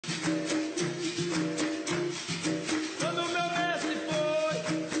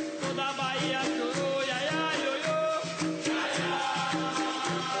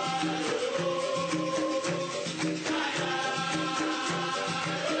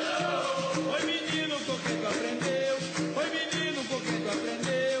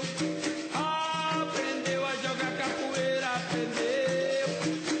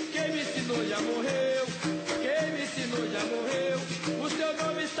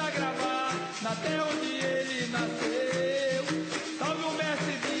manda gravar na terra onde ele nasceu. Salve o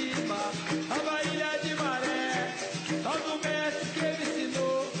mestre Bimba, a ilha de Maré. Salve o mestre que me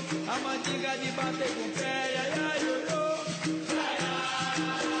ensinou a mandinga de bater com o pé. Ai, ai, ioiô.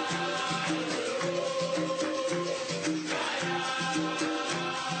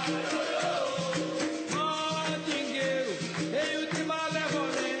 Mandingueiro, veio de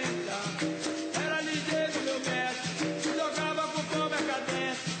malevolência. Era ligeiro, meu mestre, jogava com fome a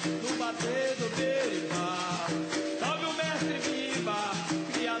cadência no bater do berimbau. Salve o mestre Bimba,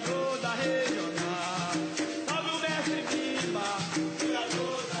 criador da regional. Salve o mestre Bimba,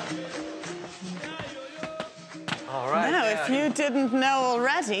 criador da regional. All right. Now, if you didn't know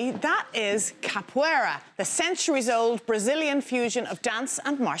already, that is Capoeira, the centuries-old Brazilian fusion of dance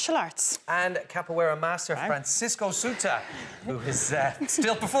and martial arts. And Capoeira master Francisco Suta, who is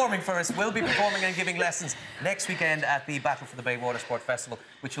still performing for us, will be performing and giving lessons next weekend at the Battle for the Bay Water Sport Festival,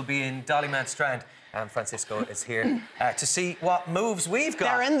 which will be in Dollymount Strand. And Francisco is here to see what moves we've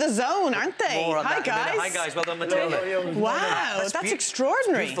got. They're in the zone, aren't they? More on Hi, that in a minute. guys. Hi, guys. Well done, Matilda. Wow, that's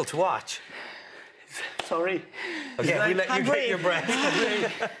extraordinary. Beautiful to watch. Sorry. Okay, we let you get your breath.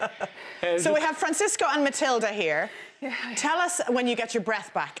 So we have Francisco and Matilda here. Tell us, when you get your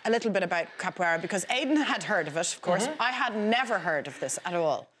breath back, a little bit about Capoeira, because Aidan had heard of it, of course. I had never heard of this at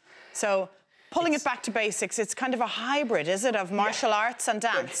all. So, pulling it back to basics, it's kind of a hybrid, is it, of martial arts and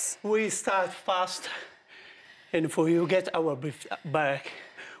dance? We start fast, and for you get our breath back,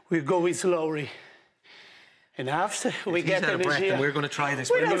 we go slowly. And after we get energy, and we're going to try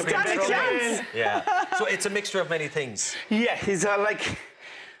this. We We're don't going to stand a chance. Yeah. So it's a mixture of many things. yeah, it's like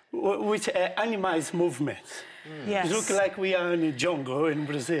which animals movements. Yes. It looks like we are in the jungle in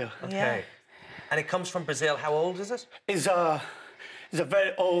Brazil. Okay. Yeah. And it comes from Brazil. How old is it? It's a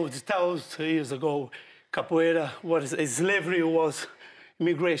very old, 1,000 years ago. Capoeira slavery was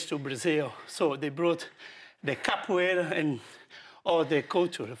immigration to Brazil. So they brought the capoeira and all the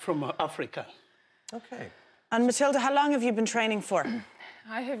culture from Africa. Okay. And Matilda, how long have you been training for?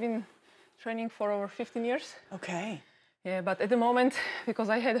 I have been training for over 15 years. Okay. Yeah, but at the moment, because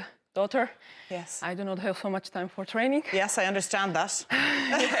I had a daughter, Yes. I do not have so much time for training. Yes, I understand that.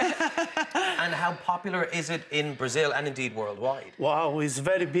 And how popular is it in Brazil and indeed worldwide? Wow, it's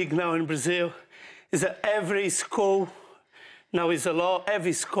very big now in Brazil. It's every school, now it's a law,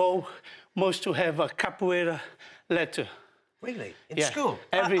 every school must to have a capoeira lecture. Really? In school?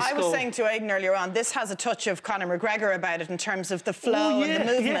 Every I school. was saying to Aidan earlier on, this has a touch of Conor McGregor about it in terms of the flow and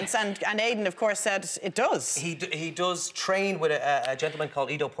the movements, and Aidan, of course, said it does. He does train with a gentleman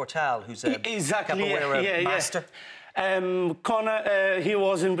called Ido Portal, who's a Capoeira master. Conor, he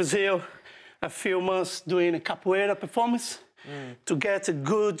was in Brazil a few months doing a capoeira performance to get a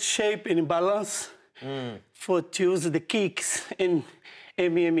good shape and balance for to use the kicks in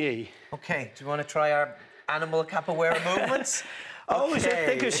MMA. Okay, do you want to try our animal capoeira movements? Oh, we should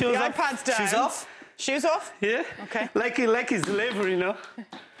take your shoes The off. iPad's down. Shoes off? Shoes off? Yeah. Okay. Like his liver, you know.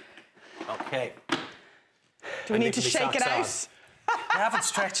 Okay. Do we need to shake it out? I haven't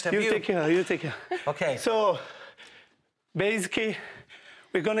stretched, have you? You take care. Okay. So, basically,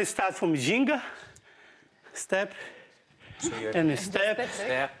 we're going to start from ginga. Step. So you're And a step.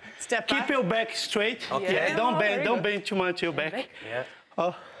 step. Step back. Keep your back straight. Okay. Yeah, don't very bend good. too much your back. Yeah.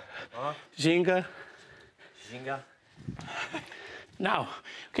 Oh. Ginga. Ginga. Now,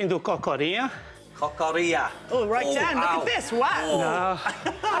 you can do cocorinha. Cocoria. Oh, right down. Look at this. Wow. Now,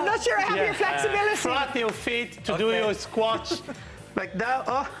 I'm not sure I have your flexibility. flat your feet to do your squats. Like that.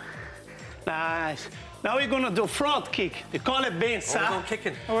 Oh. Nice. Now we're going to do front kick. They call it bend, We're going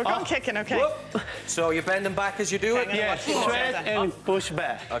kicking. Oh, we're going kicking, okay. Whoop. So you're bending back as you do it? Yeah, straight and push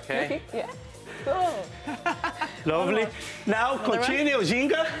back. Okay. Yeah. Go. Lovely. Now continue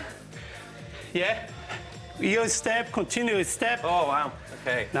ginga. Yeah. Your step, continue your step. Oh, wow.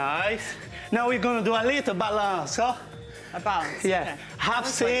 Okay. Nice. Now we're going to do a little balance. Oh? A balance. Yeah. Okay. Half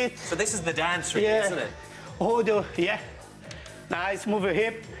sit. So this is the dance really, Yeah. isn't it? Hold your, yeah. Nice, move your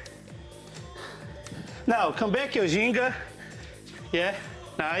hip. Now, come back your ginga. Yeah,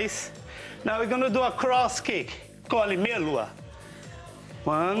 nice. Now we're gonna do a cross kick. Call it melua.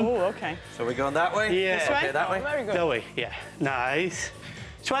 One. Oh, okay. So we're going that way? Yeah. This way? Okay, that way? Very good. That way, yeah. Nice.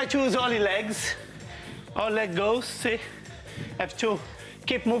 Try to use all your legs. All leg goes, see? Have to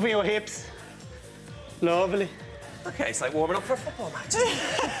keep moving your hips. Lovely. Okay, it's like warming up for a football match.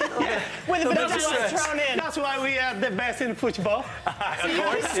 With a bit of That's balance why- thrown in. That's why we are the best in football. So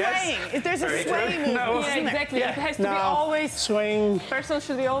you're just swaying. There's a Very sway true. movement, No. Yeah, isn't there? exactly. It has to be Now, always, swing, person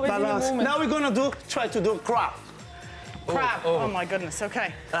should be always in the balance. movement. Now we're gonna try to do crab. Crab. Oh, my goodness.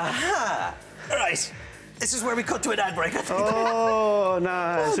 Okay. Aha! All right. This is where we cut to an ad break. Oh,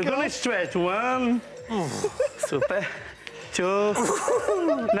 nice. We're going to stretch. 1. Super. 2.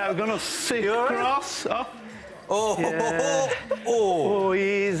 Now we're going to sit cross. Oh, Yeah. oh,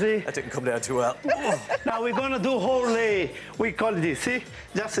 Easy. that didn't come down too well. Now we're going to do whole leg. We call this, see?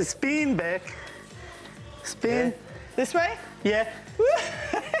 Just a spin back. Spin. Yeah. This way? Yeah.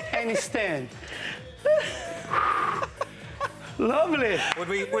 And stand. Lovely. Would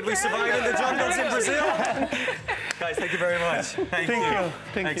we survive in the jungles in Brazil? Guys, thank you very much. Thank you.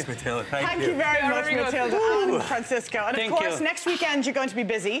 Thanks, Matilda. Thank you very much, Matilda and Francisco. And of course, next weekend you're going to be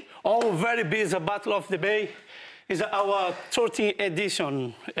busy. Oh, very busy. Battle of the Bay is our 13th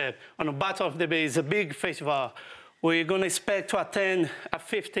edition on the Battle of the Bay. It's a big festival. We're going to expect to attend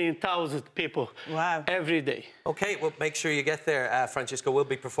 15,000 people every day. OK, well, make sure you get there. Francisco will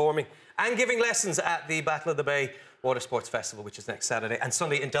be performing and giving lessons at the Battle of the Bay Water Sports Festival, which is next Saturday and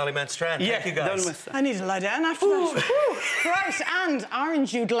Sunday in Dollymount Strand. Yeah, thank you, guys. I need to lie down after that. Right, and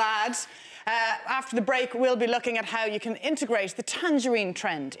aren't you glad? After the break, we'll be looking at how you can integrate the tangerine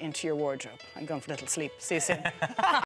trend into your wardrobe. I'm going for a little sleep. See you soon.